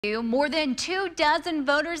More than 24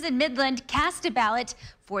 voters in Midland cast a ballot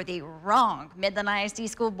for the wrong Midland ISD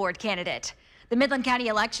school board candidate. The Midland County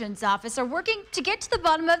Elections Office are working to get to the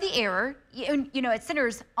bottom of the error. It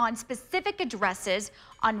centers on specific addresses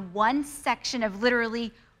on one section of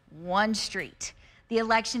literally one street. The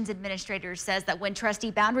elections administrator says that when trustee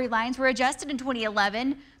boundary lines were adjusted in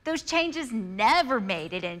 2011, those changes never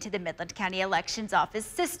made it into the Midland County Elections Office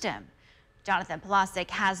system. Jonathan Polasek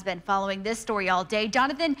has been following this story all day.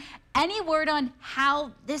 Jonathan, any word on how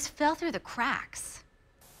this fell through the cracks?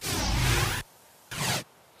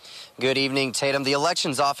 Good evening, Tatum. The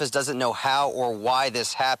elections office doesn't know how or why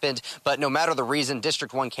this happened, but no matter the reason,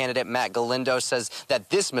 District 1 candidate Matt Galindo says that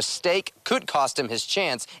this mistake could cost him his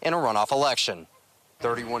chance in a runoff election.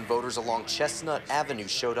 31 voters along Chestnut Avenue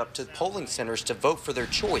showed up to polling centers to vote for their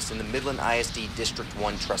choice in the Midland ISD District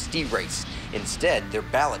 1 trustee race. Instead, their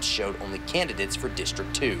ballots showed only candidates for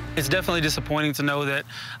District 2. It's definitely disappointing to know that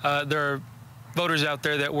there are voters out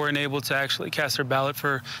there that weren't able to actually cast their ballot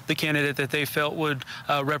for the candidate that they felt would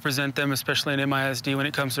represent them, especially in MISD when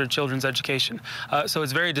it comes to their children's education. So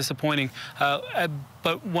it's very disappointing.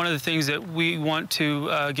 But one of the things that we want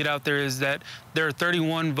to get out there is that there are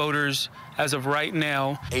 31 voters as of right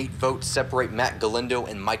now. 8 votes separate Matt Galindo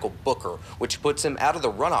and Michael Booker, which puts him out of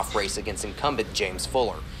the runoff race against incumbent James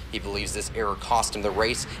Fuller. He believes this error cost him the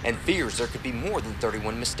race and fears there could be more than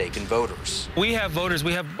 31 mistaken voters. We have voters,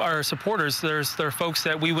 we have our supporters. There are folks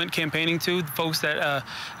that we went campaigning to, folks that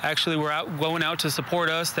actually were going out to support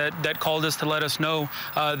us, that called us to let us know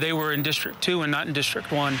they were in District 2 and not in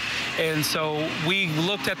District 1. And so we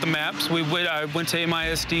looked at the maps. I went to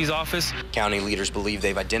MISD's office. County leaders believe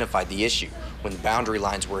they've identified the issue. When boundary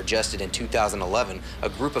lines were adjusted in 2011, a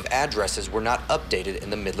group of addresses were not updated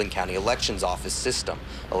in the Midland County Elections Office system.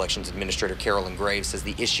 Elections Administrator Carolyn Graves says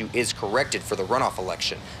the issue is corrected for the runoff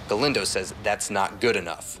election. Galindo says that's not good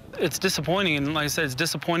enough. It's disappointing, and like I said, it's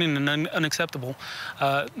disappointing and unacceptable.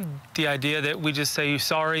 The idea that we just say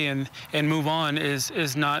sorry and move on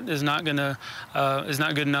is not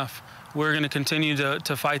good enough. We're going to continue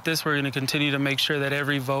to fight this. We're going to continue to make sure that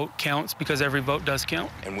every vote counts, because every vote does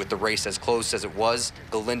count. And with the race as close as it was,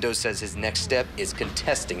 Galindo says his next step is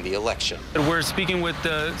contesting the election. We're speaking with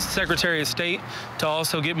the Secretary of State to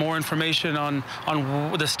also get more information on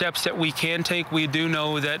the steps that we can take. We do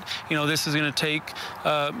know that this is going to take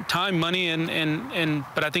time, money,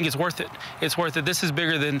 but I think it's worth it. It's worth it. This is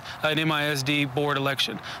bigger than an MISD board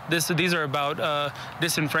election. These are about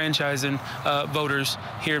disenfranchising voters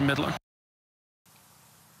here in Midland.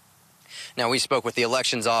 Now, we spoke with the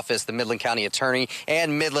elections office, the Midland County attorney,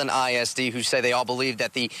 and Midland ISD, who say they all believe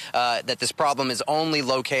that that this problem is only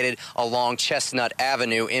located along Chestnut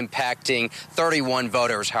Avenue, impacting 31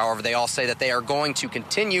 voters. However, they all say that they are going to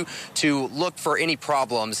continue to look for any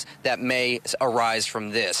problems that may arise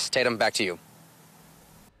from this. Tatum, back to you.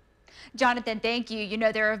 Jonathan, thank you.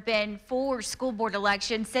 There have been 4 school board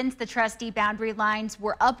elections since the trustee boundary lines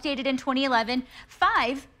were updated in 2011,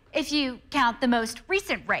 5 if you count the most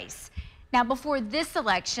recent race. Now, before this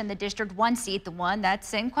election, the District 1 seat, the one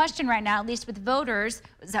that's in question right now, at least with voters,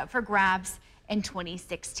 was up for grabs in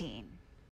 2016.